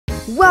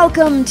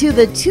Welcome to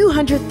the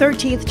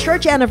 213th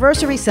church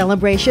anniversary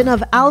celebration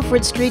of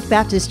Alfred Street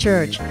Baptist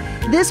Church.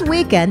 This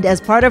weekend, as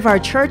part of our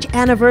church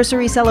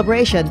anniversary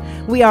celebration,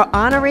 we are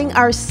honoring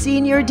our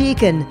senior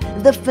deacon,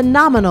 the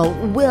phenomenal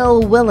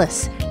Will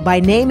Willis, by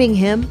naming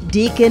him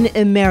Deacon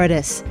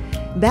Emeritus.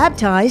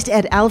 Baptized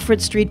at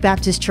Alfred Street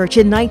Baptist Church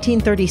in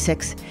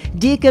 1936,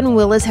 Deacon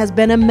Willis has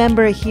been a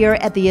member here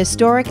at the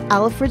historic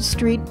Alfred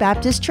Street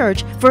Baptist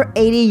Church for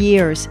 80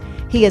 years.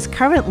 He is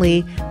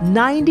currently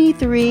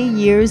 93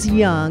 years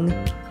young.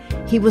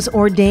 He was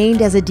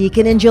ordained as a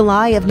deacon in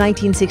July of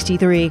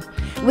 1963.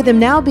 With him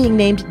now being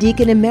named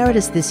Deacon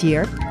Emeritus this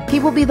year, he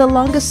will be the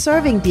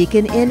longest-serving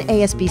deacon in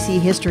ASBC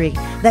history.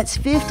 That's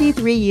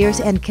 53 years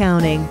and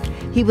counting.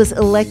 He was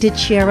elected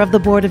chair of the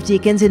Board of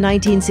Deacons in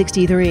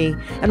 1963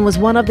 and was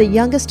one of the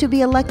youngest to be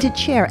elected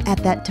chair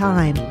at that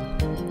time.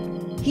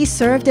 He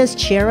served as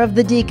chair of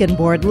the Deacon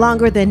Board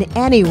longer than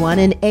anyone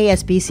in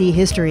ASBC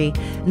history,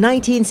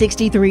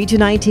 1963 to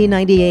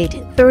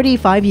 1998,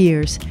 35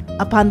 years.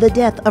 Upon the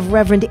death of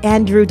Reverend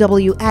Andrew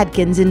W.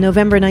 Adkins in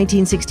November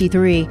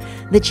 1963,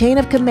 the chain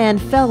of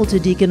command fell to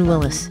Deacon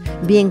Willis,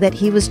 being that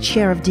he was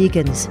chair of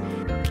deacons.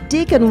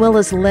 Deacon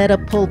Willis led a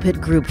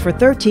pulpit group for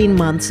 13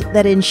 months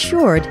that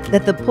ensured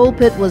that the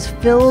pulpit was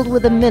filled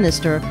with a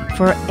minister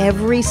for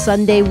every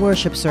Sunday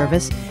worship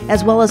service,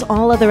 as well as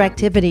all other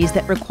activities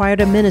that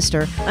required a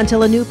minister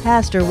until a new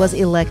pastor was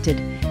elected.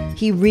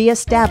 He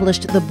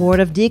reestablished the Board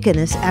of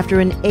Deaconess after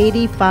an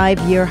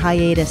 85-year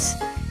hiatus.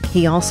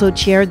 He also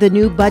chaired the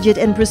new Budget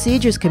and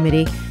Procedures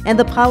Committee and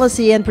the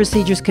Policy and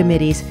Procedures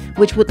Committees,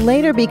 which would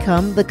later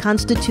become the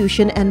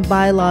Constitution and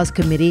Bylaws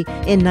Committee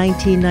in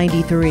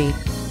 1993.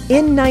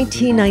 In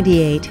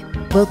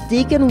 1998, both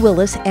Deacon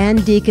Willis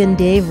and Deacon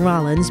Dave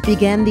Rollins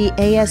began the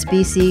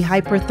ASBC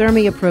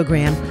Hyperthermia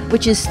program,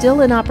 which is still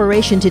in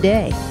operation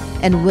today,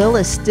 and Will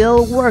is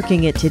still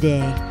working it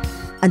today.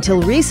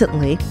 Until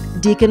recently,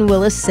 Deacon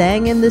Willis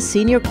sang in the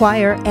senior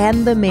choir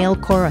and the male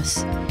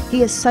chorus.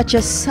 He is such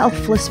a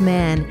selfless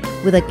man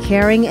with a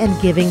caring and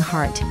giving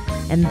heart,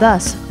 and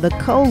thus the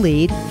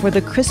co-lead for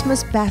the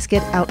Christmas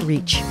Basket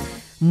Outreach.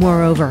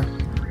 Moreover,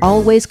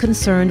 always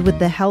concerned with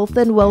the health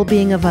and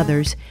well-being of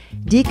others,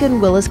 Deacon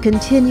Willis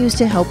continues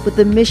to help with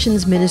the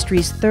Missions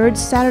Ministry's third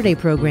Saturday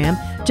program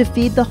to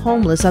feed the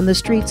homeless on the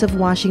streets of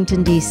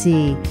Washington,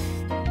 D.C.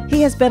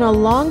 He has been a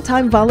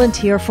longtime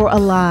volunteer for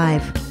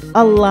Alive,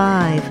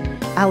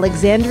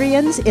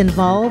 Alexandrians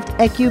Involved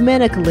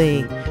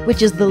Ecumenically,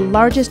 which is the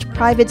largest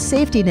private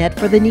safety net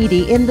for the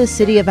needy in the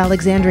city of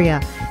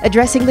Alexandria,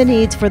 addressing the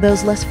needs for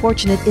those less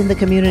fortunate in the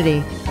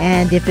community.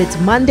 And if it's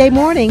Monday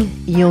morning,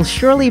 you'll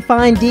surely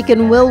find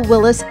Deacon Will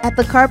Willis at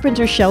the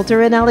Carpenter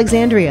Shelter in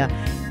Alexandria,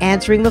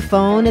 answering the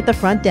phone at the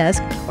front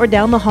desk or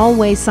down the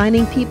hallway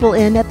signing people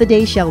in at the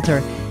day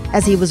shelter,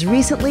 as he was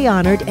recently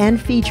honored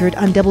and featured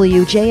on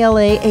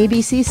WJLA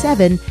ABC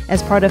 7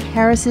 as part of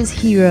Harris's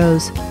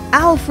Heroes.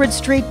 Alfred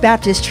Street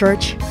Baptist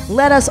Church,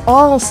 let us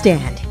all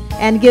stand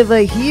and give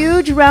a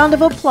huge round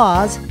of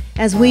applause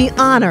as we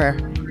honor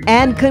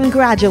and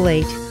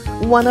congratulate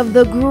one of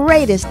the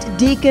greatest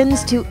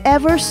deacons to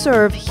ever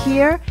serve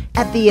here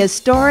at the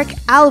historic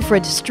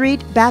Alfred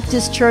Street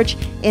Baptist Church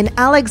in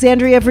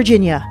Alexandria,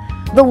 Virginia,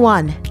 the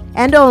one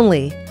and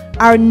only,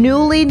 our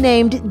newly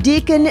named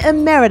Deacon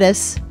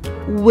Emeritus,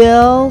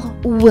 Will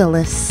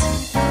Willis.